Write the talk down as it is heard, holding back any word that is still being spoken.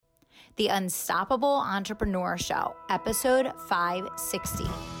The Unstoppable Entrepreneur Show, episode 560.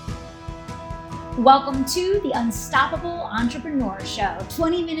 Welcome to the Unstoppable Entrepreneur Show.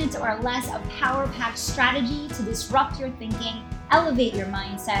 20 minutes or less of power-packed strategy to disrupt your thinking, elevate your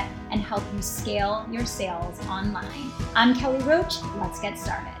mindset, and help you scale your sales online. I'm Kelly Roach. Let's get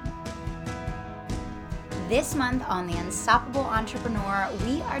started. This month on The Unstoppable Entrepreneur,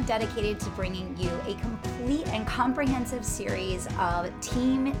 we are dedicated to bringing you a complete and comprehensive series of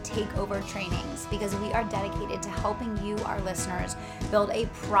team takeover trainings because we are dedicated to helping you, our listeners, build a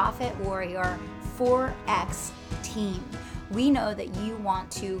profit warrior 4X team. We know that you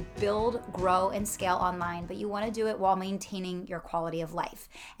want to build, grow, and scale online, but you want to do it while maintaining your quality of life.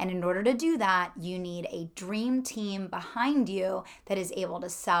 And in order to do that, you need a dream team behind you that is able to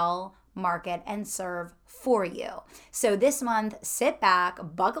sell, market, and serve for you. So this month, sit back,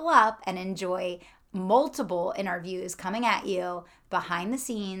 buckle up, and enjoy multiple interviews coming at you behind the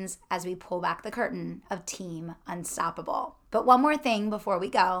scenes as we pull back the curtain of Team Unstoppable. But one more thing before we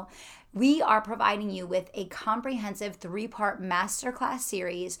go. We are providing you with a comprehensive 3-part masterclass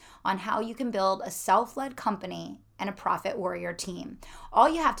series on how you can build a self-led company and a profit warrior team. All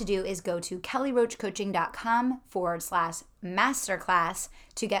you have to do is go to kellyroachcoaching.com/masterclass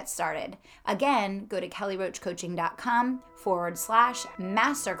to get started. Again, go to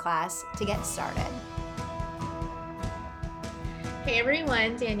kellyroachcoaching.com/masterclass to get started. Hey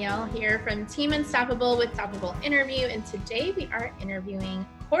everyone, Danielle here from Team Unstoppable with Stoppable Interview, and today we are interviewing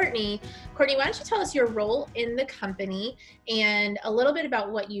Courtney. Courtney, why don't you tell us your role in the company and a little bit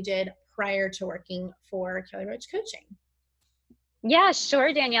about what you did prior to working for Kelly Roach Coaching? Yeah,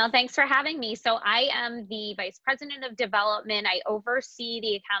 sure, Danielle. Thanks for having me. So I am the Vice President of Development. I oversee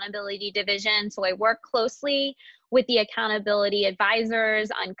the accountability division. So I work closely with the accountability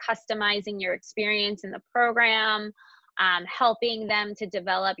advisors on customizing your experience in the program, helping them to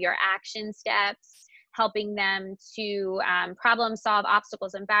develop your action steps, helping them to problem solve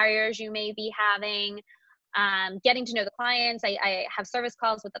obstacles and barriers you may be having, getting to know the clients. I have service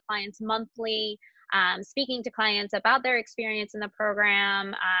calls with the clients monthly, speaking to clients about their experience in the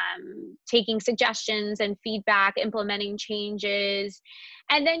program, taking suggestions and feedback, implementing changes,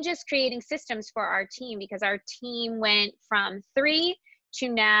 and then just creating systems for our team because our team went from 3 to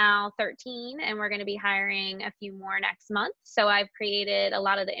now 13, and we're going to be hiring a few more next month. So I've created a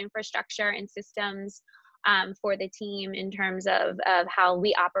lot of the infrastructure and systems for the team in terms of how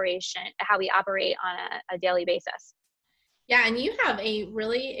we operate on a daily basis. Yeah, and you have a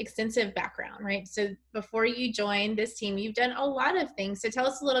really extensive background, right? So before you joined this team, you've done a lot of things. So tell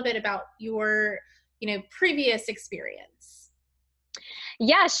us a little bit about your, previous experience.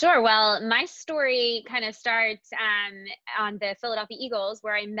 Yeah, sure. Well, my story kind of starts on the Philadelphia Eagles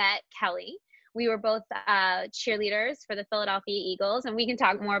where I met Kelly. We were both cheerleaders for the Philadelphia Eagles, and we can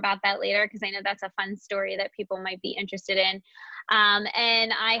talk more about that later because I know that's a fun story that people might be interested in.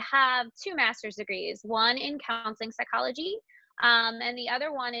 And I have 2 master's degrees, one in counseling psychology, and the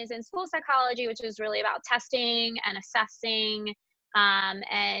other one is in school psychology, which is really about testing and assessing,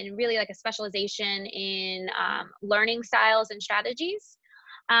 and really like a specialization in learning styles and strategies.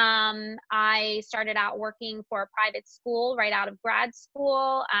 I started out working for a private school right out of grad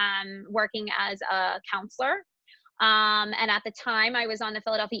school, working as a counselor. And at the time I was on the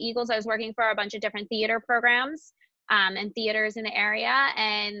Philadelphia Eagles, I was working for a bunch of different theater programs and theaters in the area.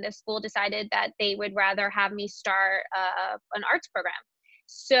 And the school decided that they would rather have me start an arts program.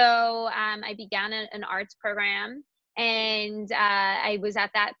 So I began an arts program, and I was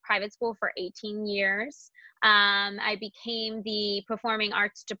at that private school for 18 years. I became the performing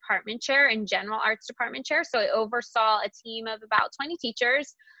arts department chair and general arts department chair. So I oversaw a team of about 20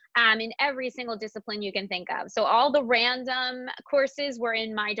 teachers in every single discipline you can think of. So all the random courses were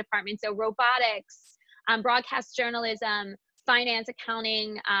in my department. So robotics, broadcast journalism, finance,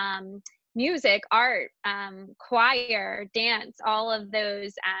 accounting, music, art, choir, dance, all of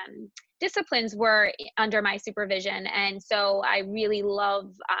those disciplines were under my supervision. And so I really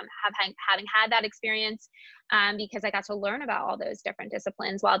love having had that experience because I got to learn about all those different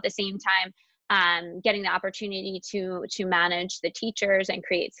disciplines while at the same time getting the opportunity to manage the teachers and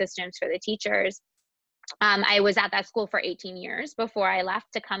create systems for the teachers. I was at that school for 18 years before I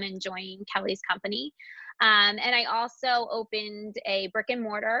left to come and join Kelly's company. And I also opened a brick and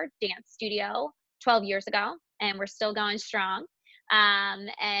mortar dance studio 12 years ago, and we're still going strong.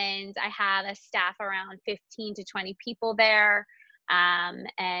 And I have a staff around 15 to 20 people there.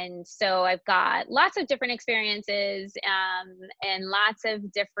 And so I've got lots of different experiences and lots of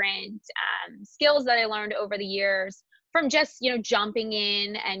different skills that I learned over the years from just, jumping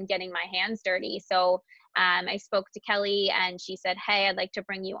in and getting my hands dirty. So I spoke to Kelly and she said, hey, I'd like to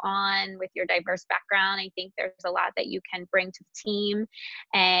bring you on with your diverse background. I think there's a lot that you can bring to the team.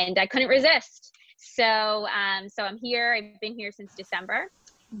 And I couldn't resist. So I'm here. I've been here since December.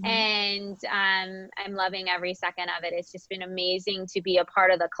 And I'm loving every second of it. It's just been amazing to be a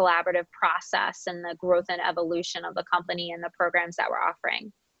part of the collaborative process and the growth and evolution of the company and the programs that we're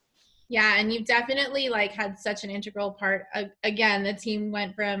offering. Yeah, and you've definitely like had such an integral part. Again, the team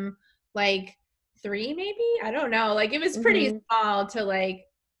went from like 3, maybe, I don't know, like it was pretty small to like,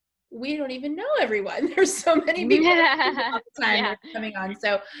 we don't even know everyone. There's so many people all the time that are coming on.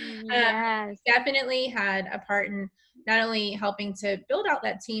 So definitely had a part in not only helping to build out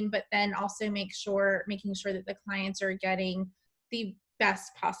that team, but then also making sure that the clients are getting the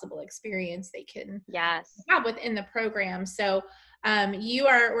best possible experience they can have within the program. So you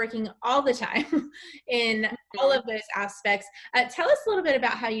are working all the time in all of those aspects. Tell us a little bit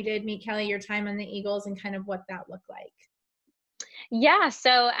about how you did meet Kelly, your time on the Eagles, and kind of what that looked like. Yeah,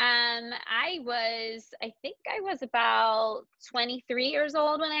 so I think I was about 23 years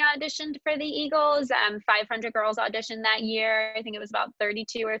old when I auditioned for the Eagles. 500 girls auditioned that year. I think it was about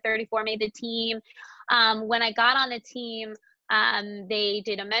 32 or 34 made the team. When I got on the team, they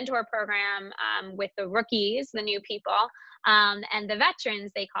did a mentor program with the rookies, the new people, and the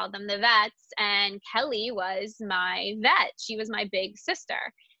veterans. They called them the vets, and Kelly was my vet. She was my big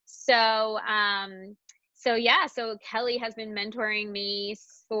sister. So Kelly has been mentoring me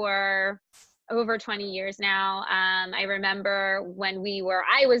for over 20 years now. I remember when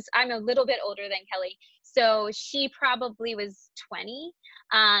I'm a little bit older than Kelly. So she probably was 20.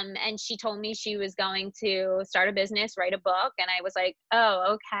 And she told me she was going to start a business, write a book. And I was like,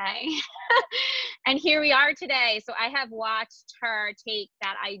 oh, okay. And here we are today. So I have watched her take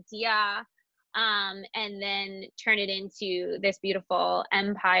that idea and then turn it into this beautiful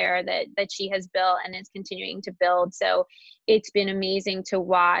empire that she has built and is continuing to build. So it's been amazing to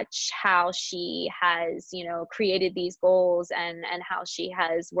watch how she has, created these goals and how she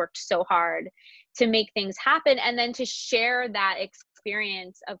has worked so hard to make things happen, and then to share that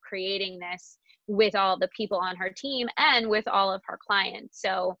experience of creating this with all the people on her team and with all of her clients.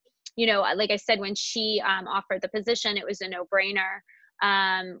 So, like I said, when she offered the position, it was a no-brainer.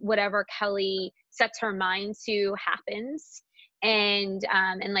 Whatever Kelly sets her mind to happens. And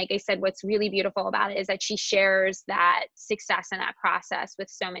like I said, what's really beautiful about it is that she shares that success and that process with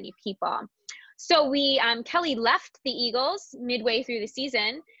so many people. So Kelly left the Eagles midway through the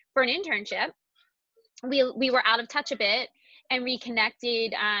season for an internship. We were out of touch a bit and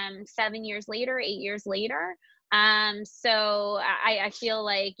reconnected 8 years later. So I feel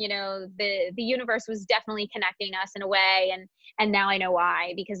like, the universe was definitely connecting us in a way. And now I know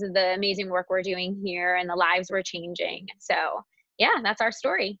why, because of the amazing work we're doing here and the lives we're changing. So yeah, that's our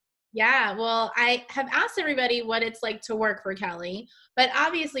story. Yeah. Well, I have asked everybody what it's like to work for Kelly, but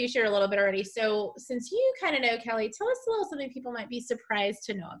obviously you shared a little bit already. So since you kind of know Kelly, tell us a little something people might be surprised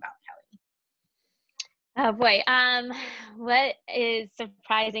to know about Kelly. Oh boy. What is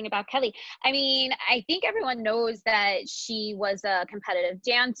surprising about Kelly? I mean, I think everyone knows that she was a competitive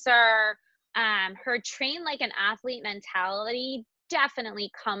dancer. Her train like an athlete mentality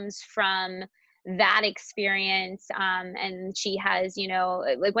definitely comes from that experience. And she has,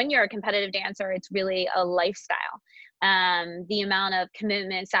 like when you're a competitive dancer, it's really a lifestyle. The amount of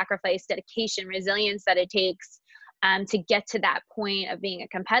commitment, sacrifice, dedication, resilience that it takes to get to that point of being a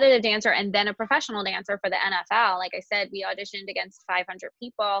competitive dancer and then a professional dancer for the NFL. Like I said, we auditioned against 500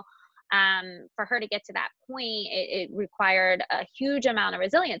 people. For her to get to that point, it required a huge amount of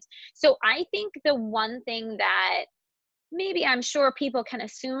resilience. So I think the one thing that maybe I'm sure people can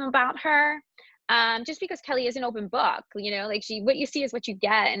assume about her, just because Kelly is an open book, like what you see is what you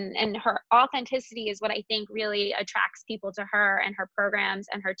get, and her authenticity is what I think really attracts people to her and her programs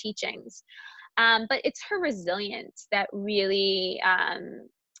and her teachings. But it's her resilience that really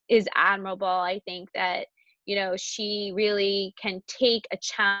is admirable. I think that, she really can take a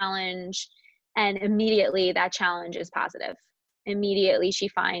challenge and immediately that challenge is positive. Immediately she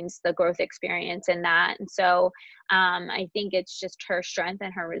finds the growth experience in that. And so I think it's just her strength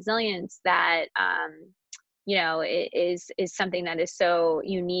and her resilience that, is something that is so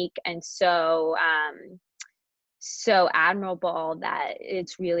unique and so admirable that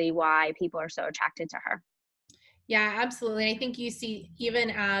it's really why people are so attracted to her. Yeah, absolutely. I think you see, even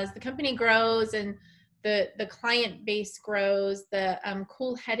as the company grows and the client base grows, the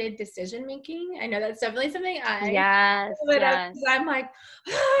cool-headed decision making. I know that's definitely something yes. I'm like,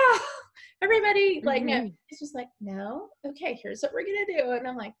 everybody like, no, it's just like, no, okay, here's what we're gonna do, and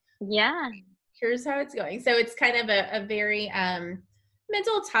I'm like, yeah, here's how it's going. So it's kind of a very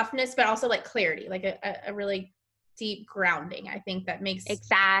mental toughness, but also like clarity, like a really deep grounding. I think that makes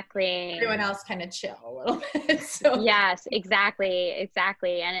Exactly. everyone else kind of chill a little bit. So Yes, exactly.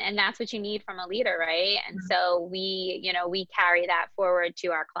 And that's what you need from a leader, right? And so we carry that forward to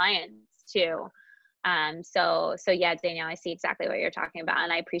our clients too. So yeah, Danielle, I see exactly what you're talking about,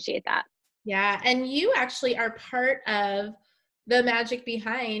 and I appreciate that. yeah, and you actually are part of the magic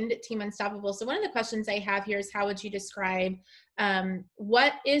behind Team Unstoppable. So one of the questions I have here is, how would you describe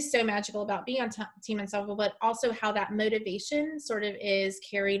what is so magical about being on Team Unstoppable, but also how that motivation sort of is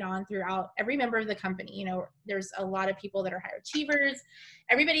carried on throughout every member of the company? You know, there's a lot of people that are high achievers.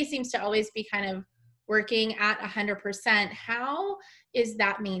 Everybody seems to always be kind of working at 100%. How is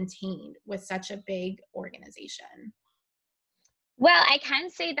that maintained with such a big organization? Well, I can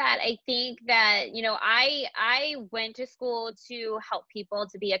say that I think that, I went to school to help people,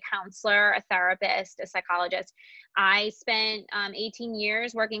 to be a counselor, a therapist, a psychologist. I spent 18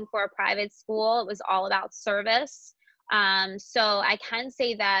 years working for a private school. It was all about service. So I can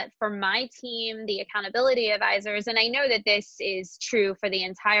say that for my team, the accountability advisors, and I know that this is true for the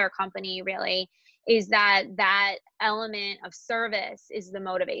entire company really, is that element of service is the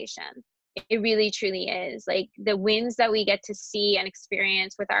motivation. It really truly is. Like the wins that we get to see and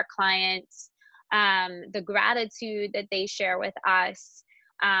experience with our clients, the gratitude that they share with us,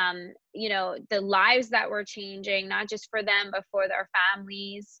 the lives that we're changing, not just for them, but for their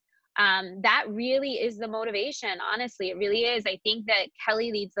families. That really is the motivation. Honestly, it really is. I think that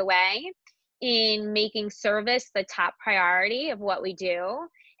Kelly leads the way in making service the top priority of what we do.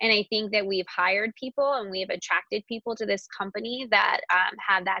 And I think that we've hired people and we've attracted people to this company that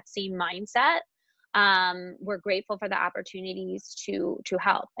have that same mindset. We're grateful for the opportunities to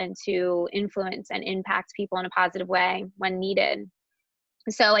help and to influence and impact people in a positive way when needed.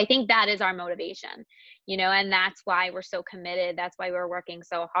 So I think that is our motivation, and that's why we're so committed. That's why we're working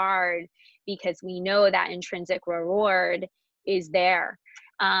so hard, because we know that intrinsic reward is there.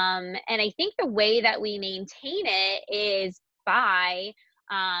 And I think the way that we maintain it is by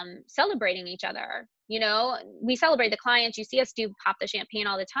celebrating each other. We celebrate the clients. You see us do pop the champagne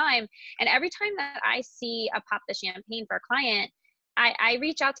all the time. And every time that I see a pop the champagne for a client, I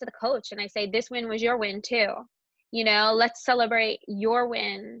reach out to the coach and I say, this win was your win too. Let's celebrate your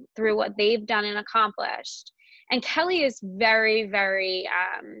win through what they've done and accomplished. And Kelly is very, very,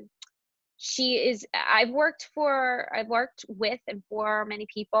 I've worked with and for many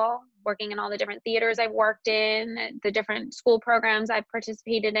people, working in all the different theaters I've worked in, the different school programs I've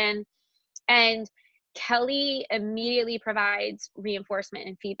participated in. And Kelly immediately provides reinforcement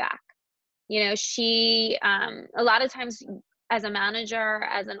and feedback. She, a lot of times as a manager,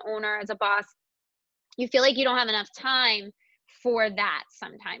 as an owner, as a boss, you feel like you don't have enough time for that.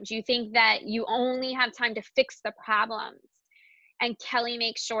 Sometimes you think that you only have time to fix the problems. And Kelly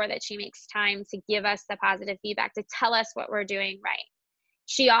makes sure that she makes time to give us the positive feedback, to tell us what we're doing right.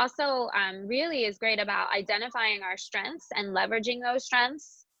 She also really is great about identifying our strengths and leveraging those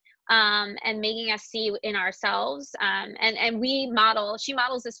strengths, and making us see in ourselves. And she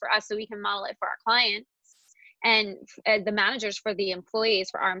models this for us so we can model it for our clients and the managers, for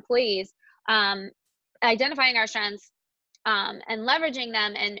our employees, identifying our strengths, and leveraging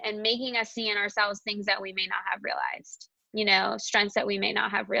them, and making us see in ourselves things that we may not have realized, strengths that we may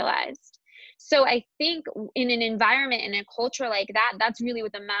not have realized. So I think in an environment, in a culture like that, that's really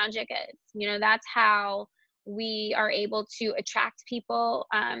what the magic is. That's how we are able to attract people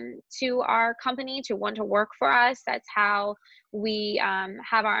to our company, to want to work for us. That's how we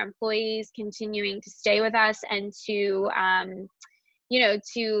have our employees continuing to stay with us and to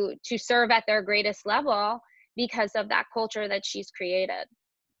serve at their greatest level because of that culture that she's created.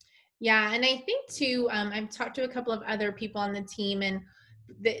 Yeah. And I think too, I've talked to a couple of other people on the team, and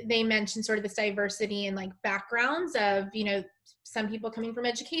they mentioned sort of this diversity and like backgrounds of, some people coming from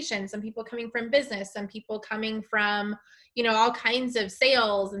education, some people coming from business, some people coming from, all kinds of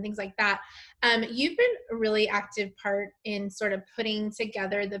sales and things like that. You've been a really active part in sort of putting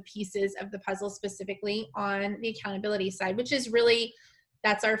together the pieces of the puzzle, specifically on the accountability side, which is really,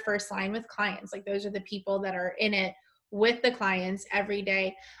 that's our first line with clients. Like those are the people that are in it with the clients every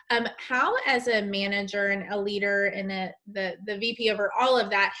day. How, as a manager and a leader and the VP over all of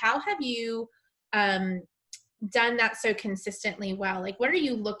that, how have you done that so consistently well? Like, what are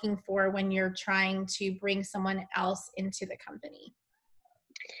you looking for when you're trying to bring someone else into the company?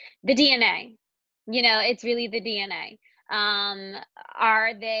 The DNA. It's really the DNA.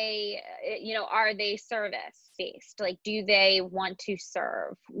 Are they service based? Like, do they want to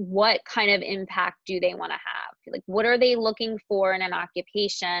serve? What kind of impact do they want to have? Like, what are they looking for in an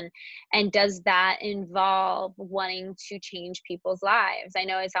occupation? And does that involve wanting to change people's lives? I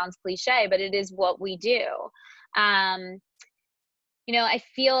know it sounds cliche, but it is what we do. I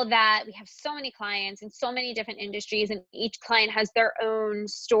feel that we have so many clients in so many different industries, and each client has their own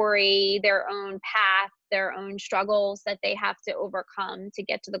story, their own path, their own struggles that they have to overcome to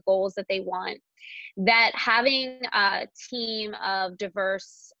get to the goals that they want. That having a team of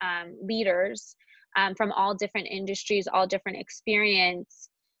diverse leaders from all different industries, all different experience,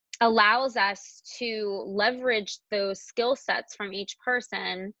 allows us to leverage those skill sets from each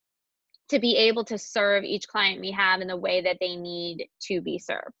person to be able to serve each client we have in the way that they need to be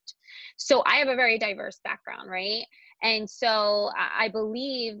served. So I have a very diverse background, right? And so I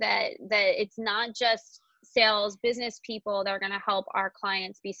believe that it's not just sales business people that are going to help our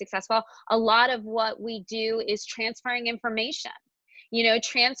clients be successful. A lot of what we do is transferring information,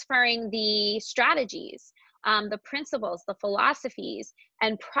 transferring the strategies, the principles, the philosophies,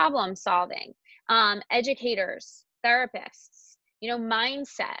 and problem solving, educators, therapists,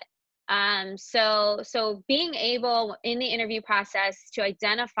 mindset. So being able in the interview process to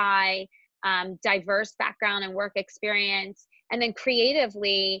identify diverse background and work experience, and then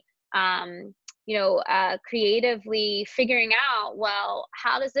creatively figuring out, well,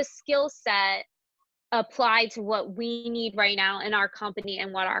 how does this skill set apply to what we need right now in our company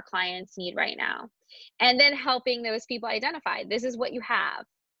and what our clients need right now? And then helping those people identify, this is what you have,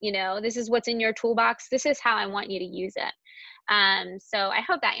 this is what's in your toolbox. This is how I want you to use it. So I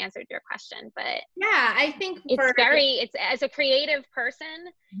hope that answered your question, but yeah, I think it's as a creative person,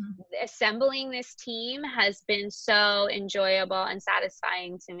 assembling this team has been so enjoyable and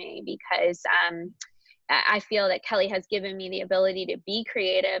satisfying to me, because I feel that Kelly has given me the ability to be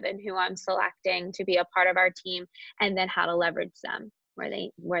creative in who I'm selecting to be a part of our team, and then how to leverage them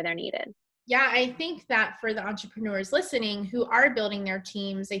where they're needed. Yeah, I think that for the entrepreneurs listening who are building their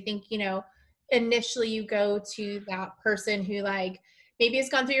teams, I think, initially you go to that person who maybe has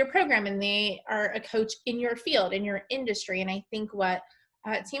gone through your program and they are a coach in your field, in your industry. And I think what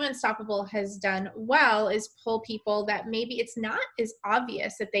Team Unstoppable has done well is pull people that maybe it's not as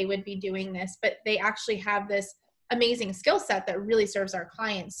obvious that they would be doing this, but they actually have this amazing skill set that really serves our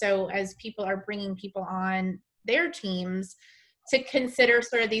clients. So as people are bringing people on their teams, to consider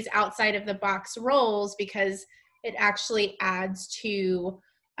sort of these outside of the box roles, because it actually adds to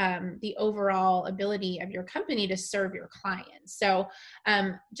the overall ability of your company to serve your clients. So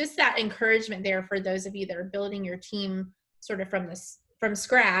just that encouragement there for those of you that are building your team sort of from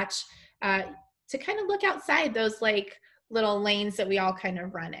scratch, to kind of look outside those little lanes that we all kind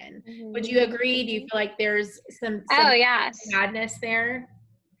of run in. Mm-hmm. Would you agree? Do you feel like there's some yes, madness there?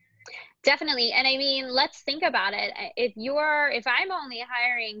 Definitely. And I mean, let's think about it. If I'm only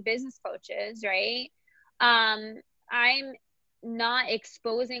hiring business coaches, right? I'm not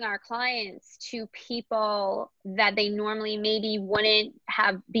exposing our clients to people that they normally maybe wouldn't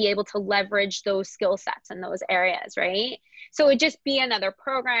be able to leverage those skill sets in those areas, right? So it would just be another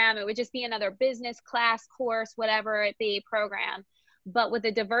program. It would just be another business class, course, whatever it be, program. But with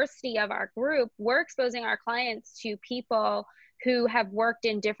the diversity of our group, we're exposing our clients to people who have worked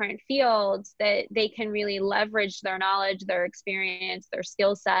in different fields that they can really leverage their knowledge, their experience, their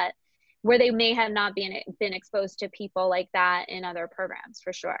skill set, where they may have not been exposed to people like that in other programs,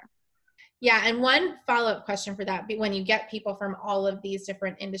 for sure. Yeah, and one follow-up question for that, when you get people from all of these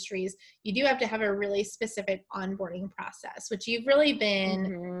different industries, you do have to have a really specific onboarding process, which you've really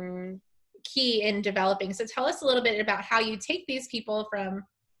been key in developing. So tell us a little bit about how you take these people from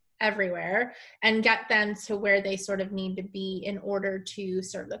everywhere and get them to where they sort of need to be in order to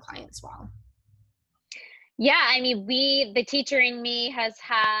serve the clients well. Yeah, I mean, the teacher in me has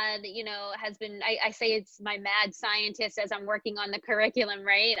been, I say it's my mad scientist as I'm working on the curriculum,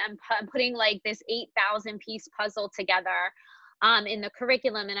 right? I'm putting this 8,000 piece puzzle together in the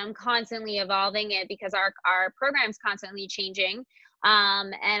curriculum, and I'm constantly evolving it because our program's constantly changing.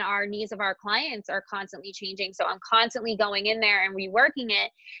 And our needs of our clients are constantly changing. So I'm constantly going in there and reworking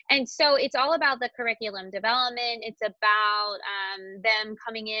it. And so it's all about the curriculum development. It's about them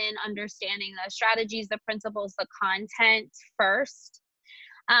coming in, understanding the strategies, the principles, the content first.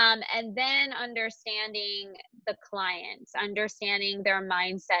 And then understanding the clients, understanding their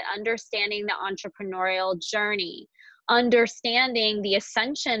mindset, understanding the entrepreneurial journey, understanding the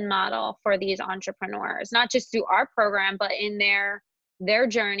ascension model for these entrepreneurs, not just through our program, but in their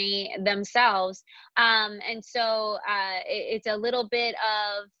journey themselves. And so it's a little bit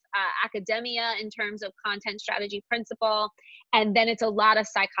of academia in terms of content strategy principle, and then it's a lot of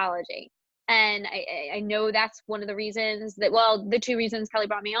psychology. And I know that's one of the reasons that, well, the two reasons Kelly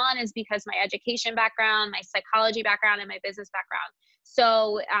brought me on is because my education background, my psychology background, and my business background.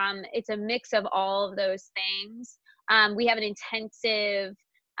 So it's a mix of all of those things. We have an intensive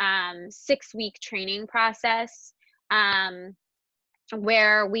 6-week training process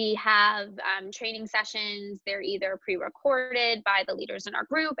where we have training sessions. They're either pre-recorded by the leaders in our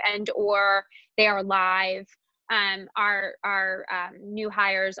group and or they are live. Our new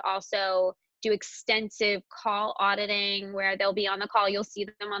hires also do extensive call auditing where they'll be on the call. You'll see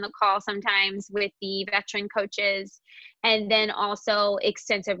them on the call sometimes with the veteran coaches, and then also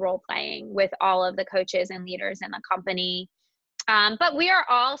extensive role playing with all of the coaches and leaders in the company. But we are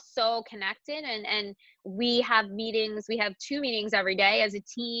all so connected, and we have meetings. We have 2 meetings every day as a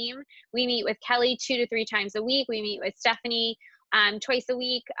team. We meet with Kelly 2 to 3 times a week. We meet with Stephanie twice a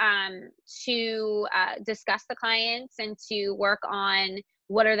week to discuss the clients and to work on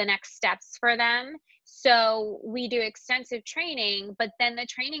what are the next steps for them. So we do extensive training, but then the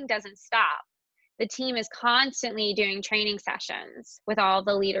training doesn't stop. The team is constantly doing training sessions with all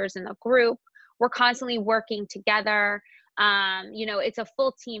the leaders in the group. We're constantly working together. It's a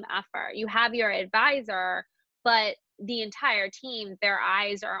full team effort. You have your advisor, but the entire team, their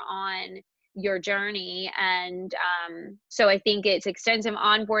eyes are on your journey. And so I think it's extensive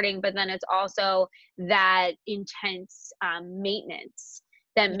onboarding, but then it's also that intense maintenance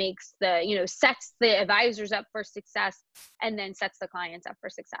that makes sets the advisors up for success and then sets the clients up for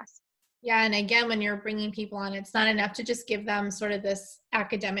success. Yeah. And again, when you're bringing people on, it's not enough to just give them sort of this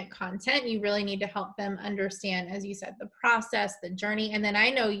academic content. You really need to help them understand, as you said, the process, the journey. And then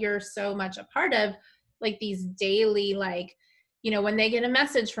I know you're so much a part of like these daily, when they get a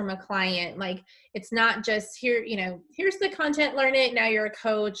message from a client, like it's not just here, here's the content, learn it. Now you're a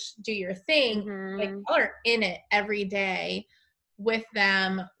coach, do your thing. Mm-hmm. Like y'all are in it every day with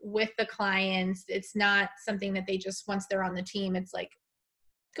them, with the clients. It's not something that they just, once they're on the team, it's like,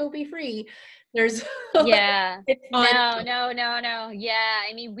 go be free. There's yeah. No. Yeah.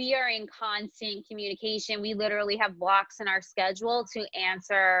 I mean, we are in constant communication. We literally have blocks in our schedule to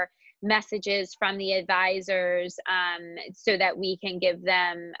answer messages from the advisors so that we can give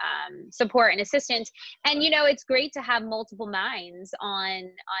them support and assistance. And, it's great to have multiple minds on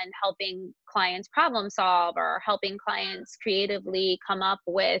helping clients problem solve or helping clients creatively come up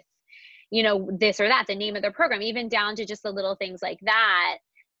with, this or that, the name of their program, even down to just the little things like that.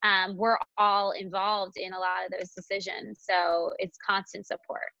 We're all involved in a lot of those decisions. So it's constant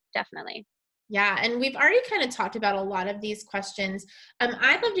support, definitely. Yeah. And we've already kind of talked about a lot of these questions.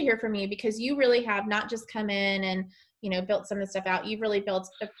 I'd love to hear from you because you really have not just come in and, built some of the stuff out. You've really built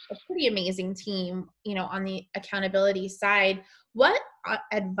a pretty amazing team, on the accountability side. What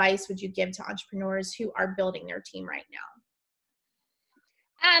advice would you give to entrepreneurs who are building their team right now?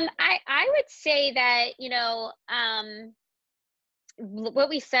 I would say that, what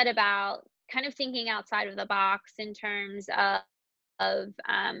we said about kind of thinking outside of the box in terms of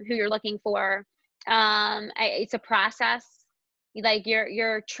who you're looking for. It's a process, like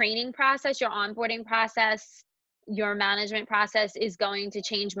your training process, your onboarding process, your management process is going to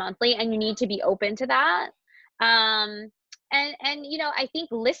change monthly, and you need to be open to that. And I think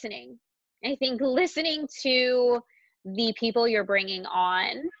listening to the people you're bringing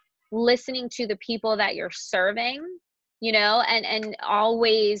on, listening to the people that you're serving, and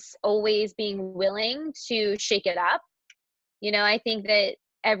always being willing to shake it up. I think that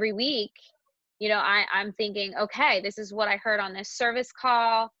every week, I'm thinking, okay, this is what I heard on this service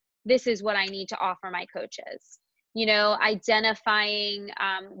call. This is what I need to offer my coaches, identifying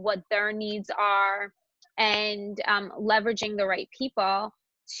what their needs are and leveraging the right people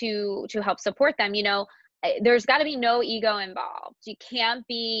to help support them. There's got to be no ego involved. You can't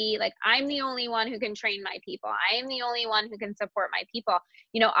be like, I'm the only one who can train my people. I am the only one who can support my people.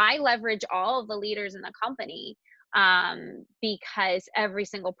 I leverage all of the leaders in the company because every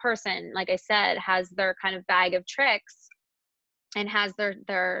single person, like I said, has their kind of bag of tricks and has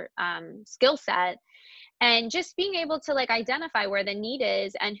their skill set. And just being able to identify where the need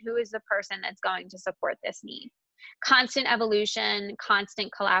is and who is the person that's going to support this need. Constant evolution,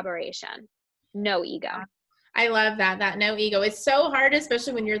 constant collaboration. No ego. I love that no ego. It's so hard,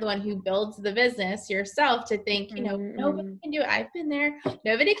 especially when you're the one who builds the business yourself, to think, nobody can do it. I've been there.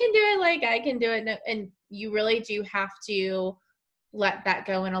 Nobody can do it like I can do it. No, and you really do have to let that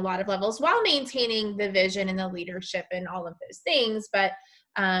go in a lot of levels while maintaining the vision and the leadership and all of those things. But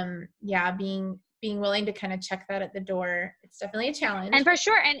being willing to kind of check that at the door, it's definitely a challenge. And for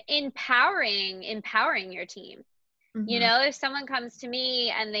sure, and empowering your team. Mm-hmm. If someone comes to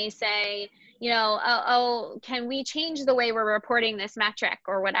me and they say, can we change the way we're reporting this metric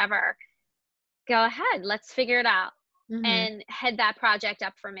or whatever? go ahead, let's figure it out Mm-hmm. and head that project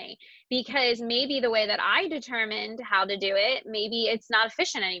up for me. Because maybe the way that I determined how to do it, maybe it's not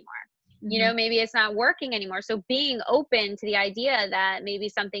efficient anymore. Mm-hmm. Maybe it's not working anymore. So being open to the idea that maybe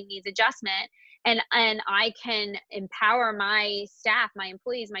something needs adjustment, and I can empower my staff, my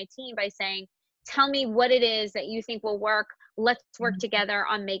employees, my team by saying, tell me what it is that you think will work. Let's work together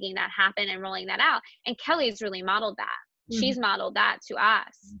on making that happen and rolling that out. And Kelly's really modeled that. Mm-hmm. She's modeled that to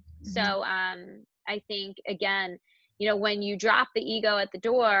us. Mm-hmm. So I think, again, when you drop the ego at the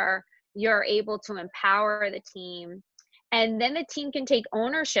door, you're able to empower the team. And then the team can take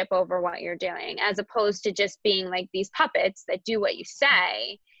ownership over what you're doing, as opposed to just being like these puppets that do what you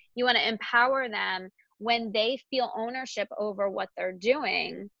say. You want to empower them. When they feel ownership over what they're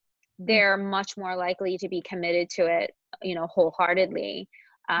doing, they're much more likely to be committed to it, wholeheartedly.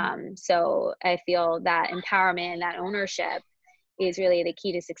 So I feel that empowerment and that ownership is really the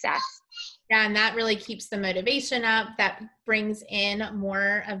key to success. Yeah, and that really keeps the motivation up. That brings in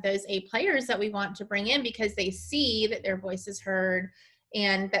more of those A players that we want to bring in, because they see that their voice is heard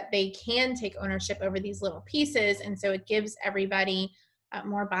and that they can take ownership over these little pieces. And so it gives everybody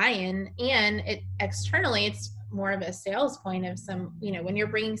more buy-in, and it externally, it's more of a sales point of when you're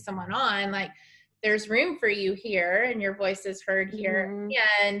bringing someone on, like, there's room for you here and your voice is heard here. Mm-hmm.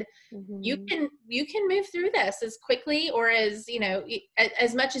 And you Mm-hmm. can move through this as quickly or as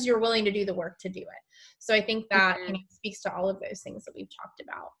much as you're willing to do the work to do it. So I think that speaks to all of those things that we've talked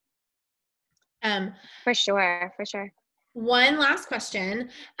about. For sure. One last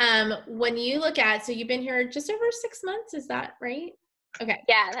question. When you look at, so you've been here just over 6 months, is that right? Okay.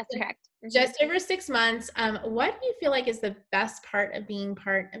 Yeah, that's correct. Just over 6 months. What do you feel like is the best part of being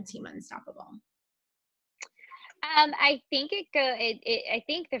part of Team Unstoppable? I think I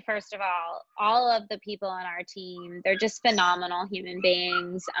think that, first of all of the people on our team, they're just phenomenal human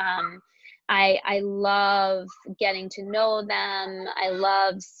beings. I love getting to know them. I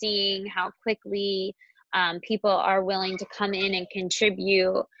love seeing how quickly people are willing to come in and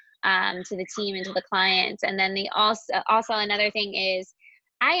contribute to the team and to the clients. And then also another thing is,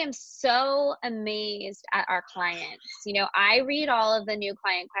 I am so amazed at our clients. I read all of the new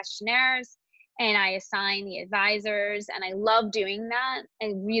client questionnaires and I assign the advisors, and I love doing that.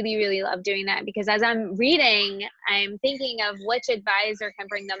 I really, really love doing that, because as I'm reading, I'm thinking of which advisor can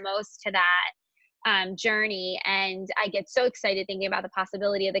bring the most to that journey. And I get so excited thinking about the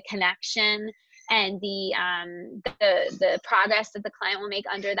possibility of the connection and the progress that the client will make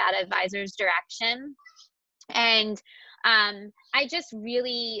under that advisor's direction. And I just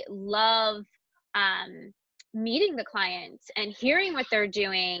really love meeting the clients and hearing what they're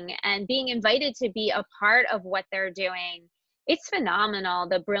doing and being invited to be a part of what they're doing. It's phenomenal,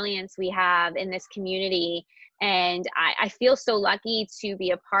 the brilliance we have in this community. And I feel so lucky to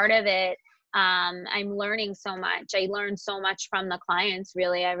be a part of it. I'm learning so much. I learn so much from the clients,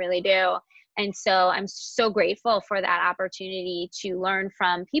 really. I really do. And so I'm so grateful for that opportunity to learn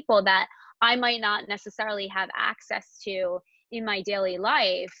from people that I might not necessarily have access to in my daily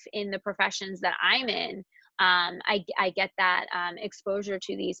life in the professions that I'm in. I get that exposure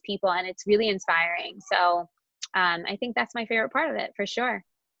to these people, and it's really inspiring. So I think that's my favorite part of it, for sure.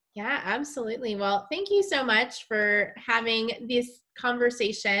 Yeah, absolutely. Well, thank you so much for having this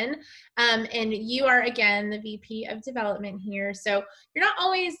conversation. And you are, again, the VP of Development here. So you're not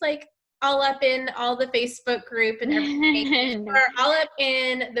always like all up in all the Facebook group and everything. We're all up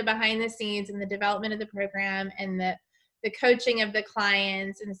in the behind the scenes and the development of the program and the coaching of the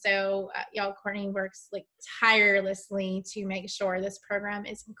clients. And so Courtney works like tirelessly to make sure this program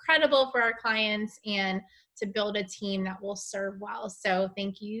is incredible for our clients and to build a team that will serve well. So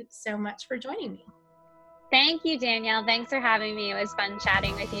thank you so much for joining me. Thank you, Danielle. Thanks for having me. It was fun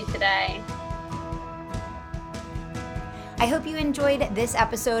chatting with you today. I hope you enjoyed this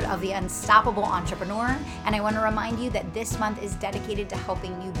episode of The Unstoppable Entrepreneur, and I want to remind you that this month is dedicated to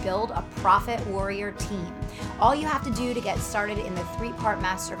helping you build a profit warrior team. All you have to do to get started in the 3-part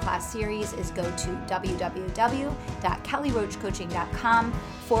masterclass series is go to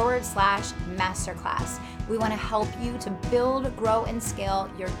www.kellyroachcoaching.com/masterclass. We want to help you to build, grow, and scale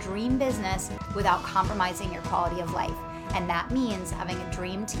your dream business without compromising your quality of life. And that means having a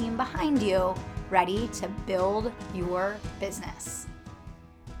dream team behind you ready to build your business.